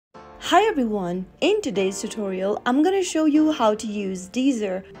Hi everyone, in today's tutorial, I'm gonna show you how to use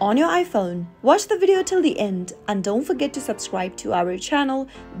Deezer on your iPhone. Watch the video till the end and don't forget to subscribe to our channel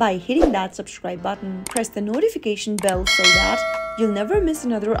by hitting that subscribe button. Press the notification bell so that you'll never miss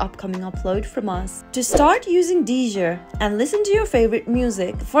another upcoming upload from us. To start using Deezer and listen to your favorite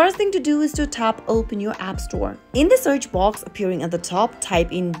music, the first thing to do is to tap open your app store. In the search box appearing at the top,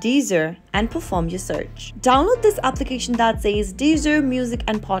 type in Deezer and perform your search. Download this application that says Deezer Music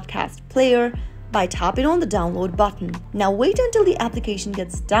and Podcast Player by tapping on the download button. Now wait until the application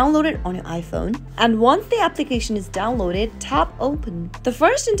gets downloaded on your iPhone, and once the application is downloaded, tap open. The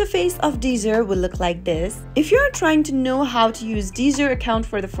first interface of Deezer will look like this. If you're trying to know how to use Deezer account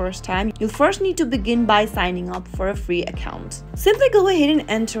for the first time, you'll first need to begin by signing up for a free account. Simply go ahead and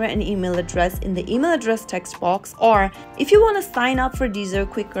enter an email address in the email address text box, or if you want to sign up for Deezer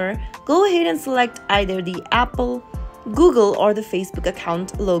quicker, go ahead and select either the Apple, Google or the Facebook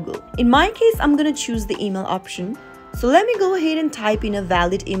account logo. In my case, I'm gonna choose the email option. So let me go ahead and type in a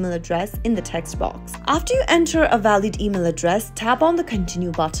valid email address in the text box. After you enter a valid email address, tap on the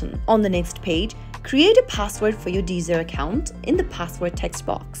continue button. On the next page, create a password for your Deezer account in the password text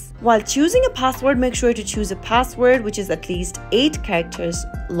box. While choosing a password, make sure to choose a password which is at least 8 characters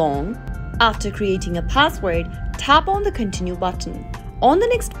long. After creating a password, tap on the continue button. On the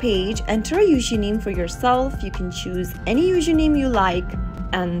next page, enter a username for yourself. You can choose any username you like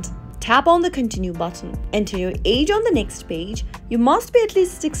and tap on the continue button. Enter your age on the next page. You must be at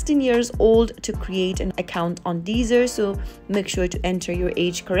least 16 years old to create an account on Deezer, so make sure to enter your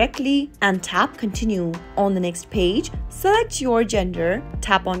age correctly and tap continue. On the next page, select your gender.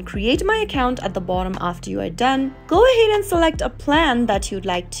 Tap on create my account at the bottom after you are done. Go ahead and select a plan that you'd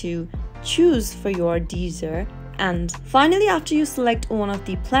like to choose for your Deezer. And finally, after you select one of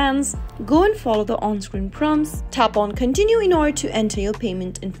the plans, go and follow the on-screen prompts. Tap on continue in order to enter your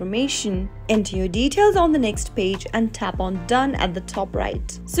payment information. Enter your details on the next page and tap on done at the top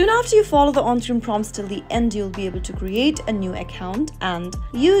right. Soon after you follow the on-screen prompts till the end, you'll be able to create a new account and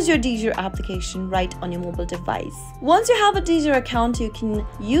use your Deezer application right on your mobile device. Once you have a Deezer account, you can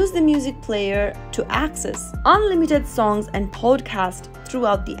use the music player to access unlimited songs and podcasts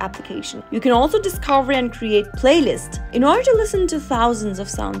throughout the application. You can also discover and create playlists in order to listen to thousands of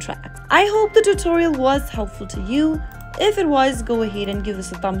soundtracks. I hope the tutorial was helpful to you. If it was, go ahead and give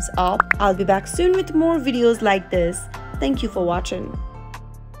us a thumbs up. I'll be back soon with more videos like this. Thank you for watching.